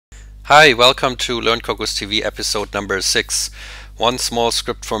Hi, welcome to LearnCocosTV episode number 6. One small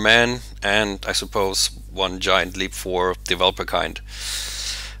script for man, and I suppose one giant leap for developer kind.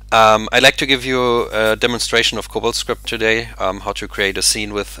 I'd like to give you a demonstration of KoboldScript today, how to create a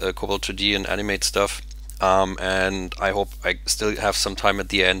scene with Cobol2D and animate stuff. And I hope I still have some time at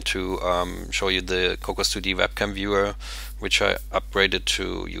the end to show you the Cocos2D Webcam Viewer, which I upgraded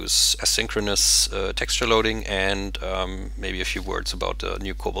to use asynchronous texture loading, and maybe a few words about the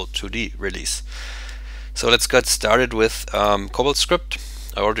new Cobol2D release. So let's get started with KoboldScript.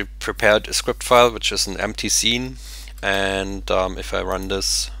 I already prepared a script file, which is an empty scene, and if I run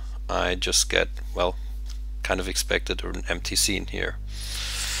this, I just get, well, kind of expected, an empty scene here.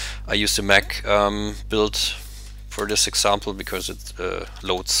 I used a Mac build for this example because it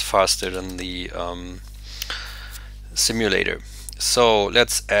loads faster than the simulator. So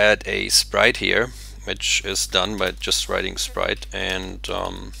let's add a sprite here, which is done by just writing sprite, and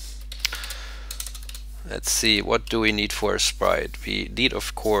let's see, what do we need for a sprite? We need,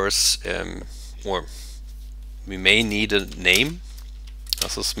 of course, or we may need a name.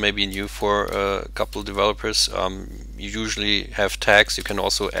 This is maybe new for a couple developers. You usually have tags. You can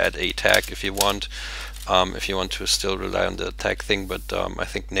also add a tag if you want to still rely on the tag thing, but I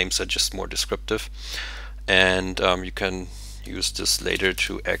think names are just more descriptive. And you can use this later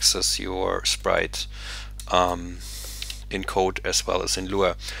to access your sprite in code as well as in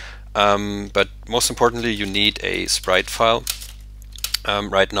Lua. But most importantly, you need a sprite file.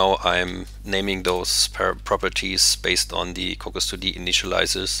 Right now I'm naming those properties based on the Cocos2D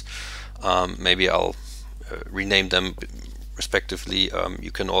initializers. Maybe I'll rename them respectively.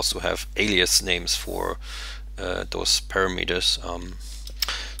 You can also have alias names for those parameters.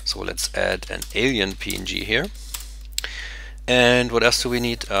 So let's add an alien PNG here. And what else do we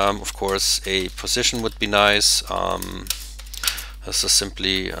need? Of course, a position would be nice. This is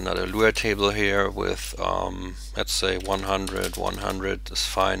simply another Lua table here with, let's say 100, 100 is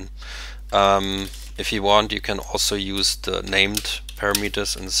fine. If you want, you can also use the named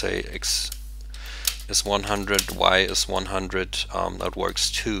parameters and say x is 100, y is 100. That works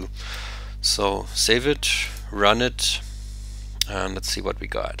too. So save it, run it, and let's see what we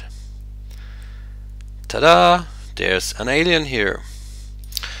got. Ta-da! There's an alien here.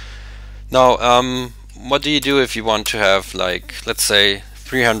 Now, what do you do if you want to have, like, let's say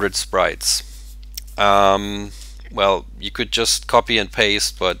 300 sprites? Well, you could just copy and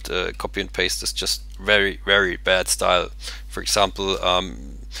paste, but copy and paste is just very, very bad style. For example,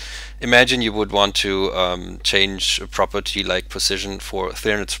 imagine you would want to change a property like position for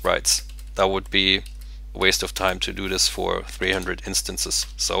 300 sprites. That would be a waste of time to do this for 300 instances.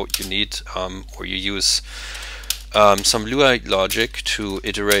 So you need, or you use some Lua logic to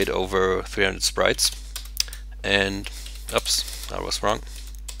iterate over 300 sprites. And oops, that was wrong.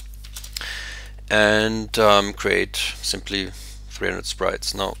 And create simply 300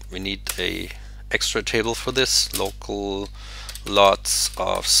 sprites. Now we need a extra table for this. Local lots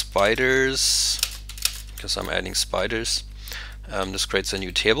of spiders, because I'm adding spiders. This creates a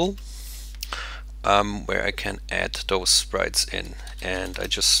new table where I can add those sprites in, and I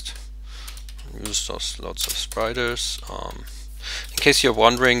just use those lots of spiders. In case you're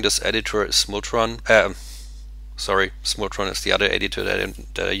wondering, this editor is Smultron. Sorry, Smultron is the other editor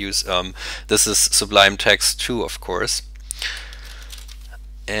that I use. This is Sublime Text 2, of course.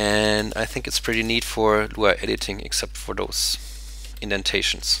 And I think it's pretty neat for Lua editing, except for those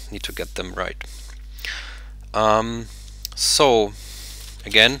indentations. Need to get them right. So,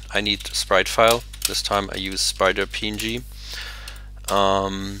 again, I need a sprite file. This time I use spider PNG.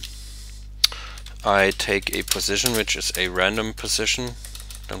 I take a position, which is a random position.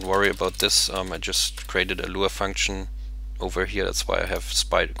 Don't worry about this. I just created a Lua function over here. That's why I have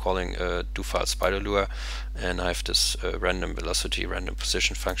calling do file spider Lua, and I have this random velocity, random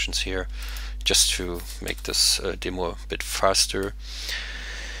position functions here, just to make this demo a bit faster.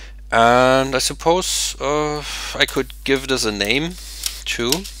 And I suppose I could give this a name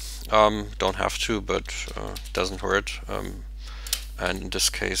too. Don't have to, but doesn't hurt. And in this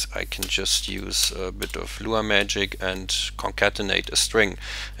case I can just use a bit of Lua magic and concatenate a string.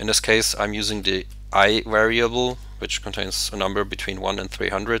 In this case I'm using the I variable, which contains a number between 1 and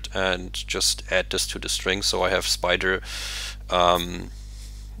 300, and just add this to the string. So I have spider,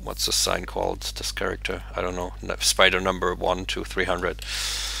 what's the sign called, this character? I don't know, spider number 1 to 300.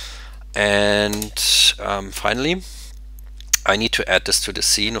 And finally I need to add this to the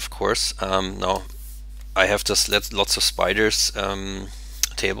scene, of course. Now I have this lots of spiders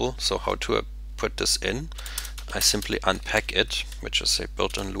table, so how to put this in? I simply unpack it, which is a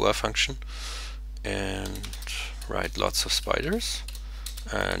built-in Lua function, and write lots of spiders.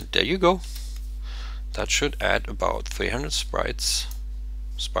 and there you go. That should add about 300 spiders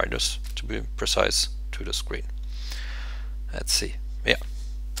to be precise, to the screen. Let's see. Yeah,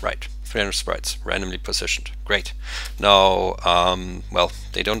 right. 300 sprites randomly positioned. Great. Now, well,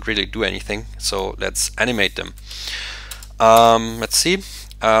 they don't really do anything, so let's animate them. Let's see.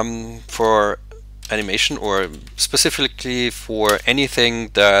 For animation, or specifically for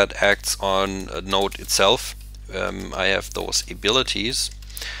anything that acts on a node itself, I have those abilities.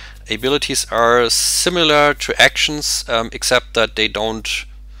 Abilities are similar to actions, except that they don't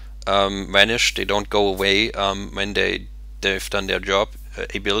vanish, they don't go away when they've done their job.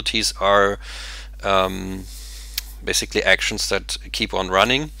 Abilities are basically actions that keep on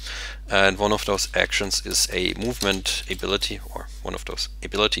running, and one of those actions is a movement ability, or one of those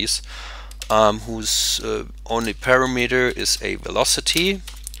abilities, whose only parameter is a velocity,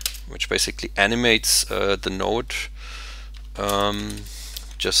 which basically animates the node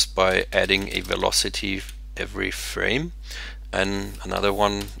just by adding a velocity every frame. And another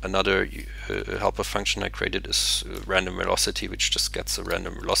helper function I created is random velocity, which just gets a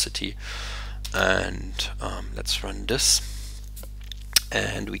random velocity. And let's run this,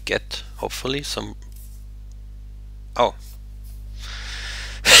 and we get hopefully some. Oh,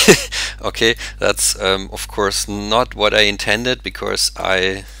 okay, that's of course not what I intended, because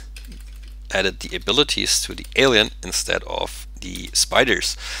I added the abilities to the alien instead of the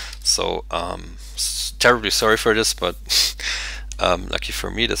spiders. So terribly sorry for this, but lucky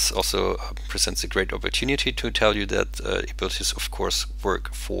for me, this also presents a great opportunity to tell you that abilities of course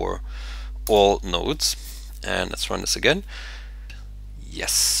work for all nodes. And let's run this again.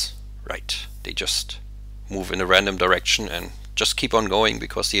 Yes, right, they just move in a random direction and just keep on going,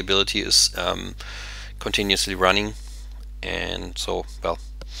 because the ability is continuously running, and so, well,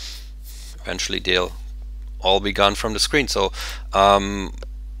 eventually they'll all be gone from the screen. So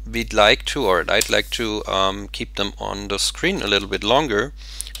we'd like to, or I'd like to keep them on the screen a little bit longer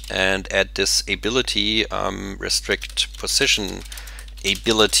and add this ability, restrict position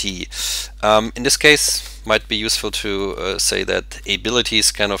ability. In this case, might be useful to say that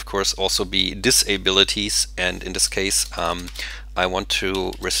abilities can of course also be disabilities, and in this case I want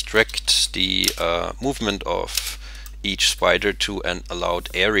to restrict the movement of each spider to an allowed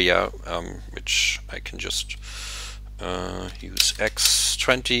area, which I can just use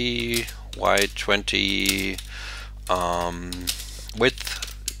x20, y20, width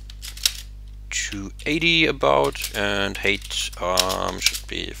 280 about, and height should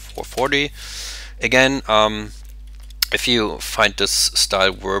be 440. Again, if you find this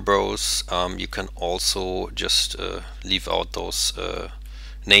style verbose, you can also just leave out those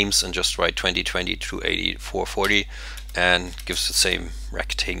names and just write 2020, 280, 440, and gives the same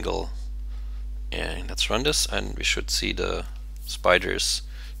rectangle. And let's run this, and we should see the spiders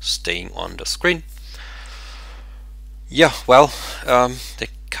staying on the screen. Yeah, well, they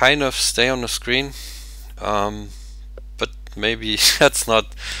kind of stay on the screen, but maybe that's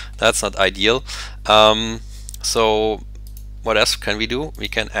not ideal. So what else can we do? We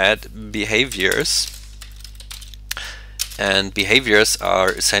can add behaviors, and behaviors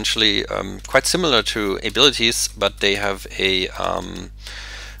are essentially quite similar to abilities, but they have a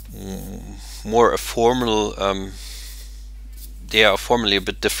more a formal, they are formally a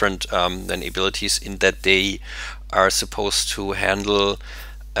bit different than abilities, in that they are supposed to handle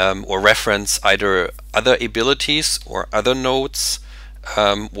or reference either other abilities or other nodes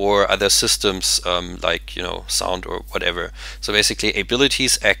or other systems, like, you know, sound or whatever. So basically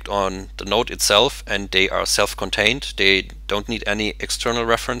abilities act on the node itself, and they are self-contained. They don't need any external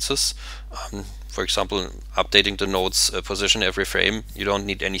references. For example, updating the node's position every frame, you don't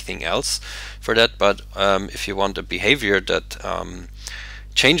need anything else for that. But if you want a behavior that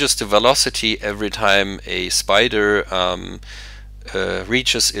changes the velocity every time a spider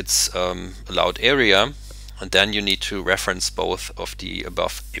reaches its allowed area, and then you need to reference both of the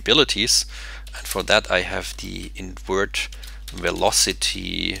above abilities. And for that I have the invert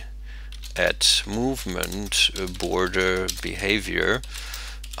velocity at movement border behavior.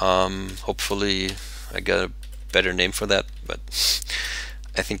 Hopefully I got a better name for that, but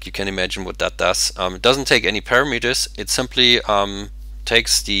I think you can imagine what that does. It doesn't take any parameters. It simply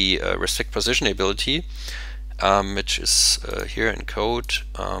takes the restrict position ability, which is here in code,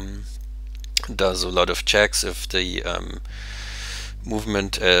 does a lot of checks if the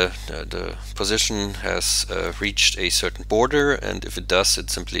movement, the position has reached a certain border, and if it does,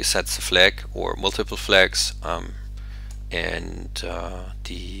 it simply sets a flag or multiple flags, and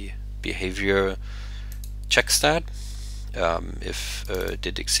the behavior checks that, if it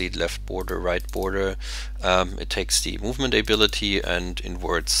did exceed left border, right border. It takes the movement ability and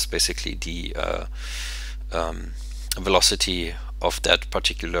inverts basically the velocity of that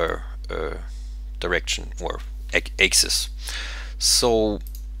particular direction or axis. So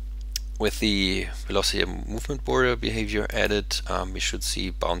with the velocity and movement border behavior added, we should see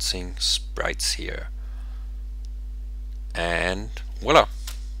bouncing sprites here. And voila,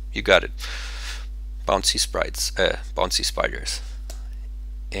 you got it. Bouncy sprites, bouncy spiders.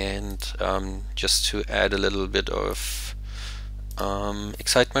 And just to add a little bit of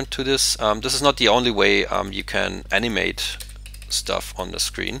excitement to this, this is not the only way you can animate stuff on the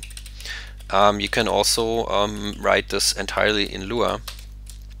screen. You can also write this entirely in Lua,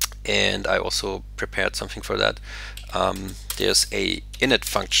 and I also prepared something for that. There's a init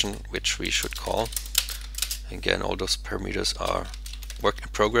function which we should call. Again, all those parameters are work in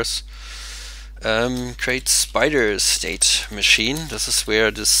progress. Create spider state machine. This is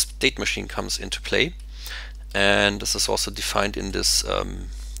where this state machine comes into play, and this is also defined in this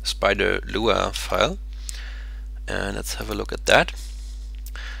spider Lua file. And let's have a look at that.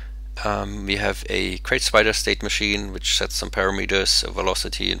 We have a create spider state machine which sets some parameters,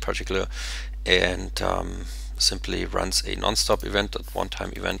 velocity in particular, and simply runs a non-stop event. That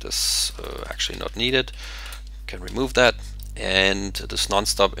one-time event is actually not needed. You can remove that. And this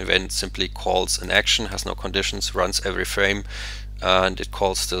non-stop event simply calls an action, has no conditions, runs every frame, and it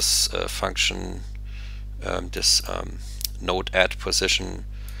calls this function, this node add position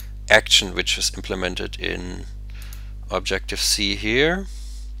action, which is implemented in Objective-C here.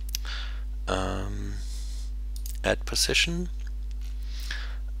 Add position,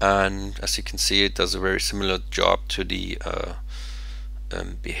 and as you can see, it does a very similar job to the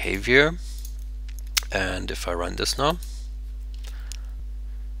behavior. And if I run this now,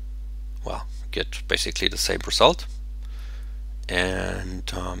 well, get basically the same result.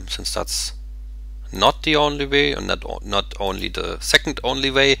 And since that's not the only way, and not only the second only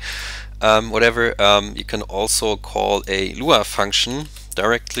way, whatever, you can also call a Lua function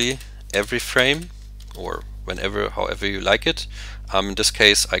directly every frame, or whenever, however you like it. In this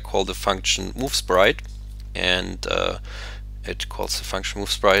case, I call the function moveSprite, and it calls the function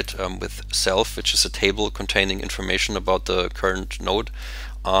moveSprite with self, which is a table containing information about the current node,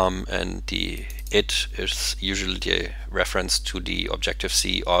 and the it is usually the reference to the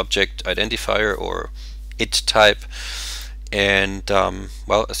Objective-C object identifier or it type. And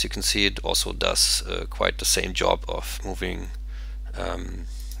well, as you can see, it also does quite the same job of moving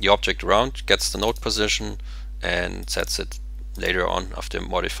the object around, gets the node position, and sets it later on after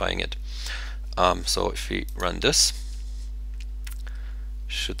modifying it. So if we run this,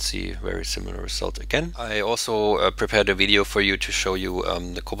 should see a very similar result again. I also prepared a video for you to show you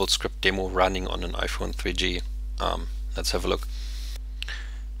the KoboldScript demo running on an iPhone 3G. Let's have a look.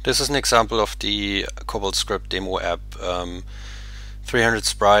 This is an example of the KoboldScript demo app. 300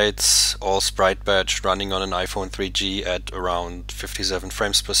 sprites, all sprite batch, running on an iPhone 3G at around 57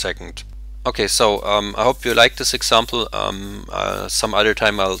 frames per second. Okay, so I hope you like this example. Some other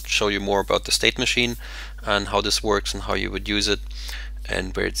time I'll show you more about the state machine and how this works and how you would use it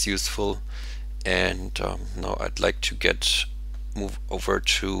and where it's useful. And now I'd like to move over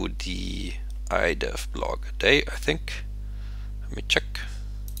to the iDevBlogADay, I think. Let me check.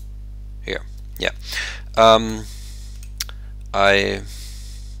 Here, yeah. I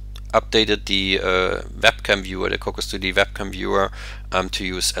updated the webcam viewer, the Cocos2D Webcam Viewer, to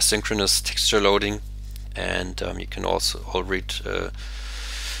use asynchronous texture loading, and you can also all read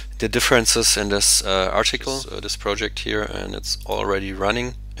the differences in this article, this project here, and it's already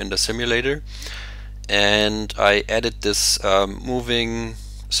running in the simulator. And I added this moving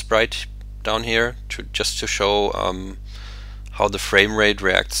sprite down here just to show how the frame rate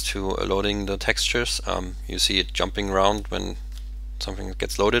reacts to loading the textures. You see it jumping around when something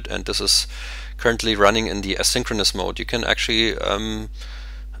gets loaded, and this is currently running in the asynchronous mode. You can actually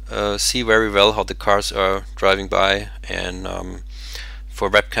see very well how the cars are driving by, and for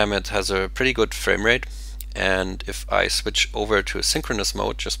webcam it has a pretty good frame rate. And if I switch over to a synchronous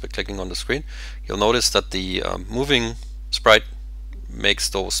mode just by clicking on the screen, you'll notice that the moving sprite makes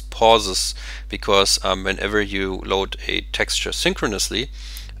those pauses, because whenever you load a texture synchronously,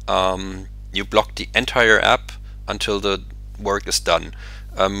 you block the entire app until the work is done.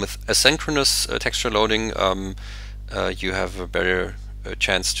 With asynchronous texture loading, you have a better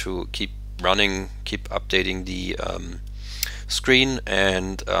chance to keep running, keep updating the screen,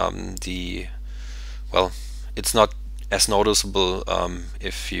 and well, it's not as noticeable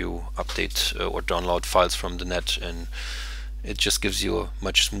if you update or download files from the net it just gives you a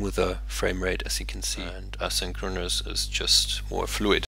much smoother frame rate, as you can see, and asynchronous is just more fluid.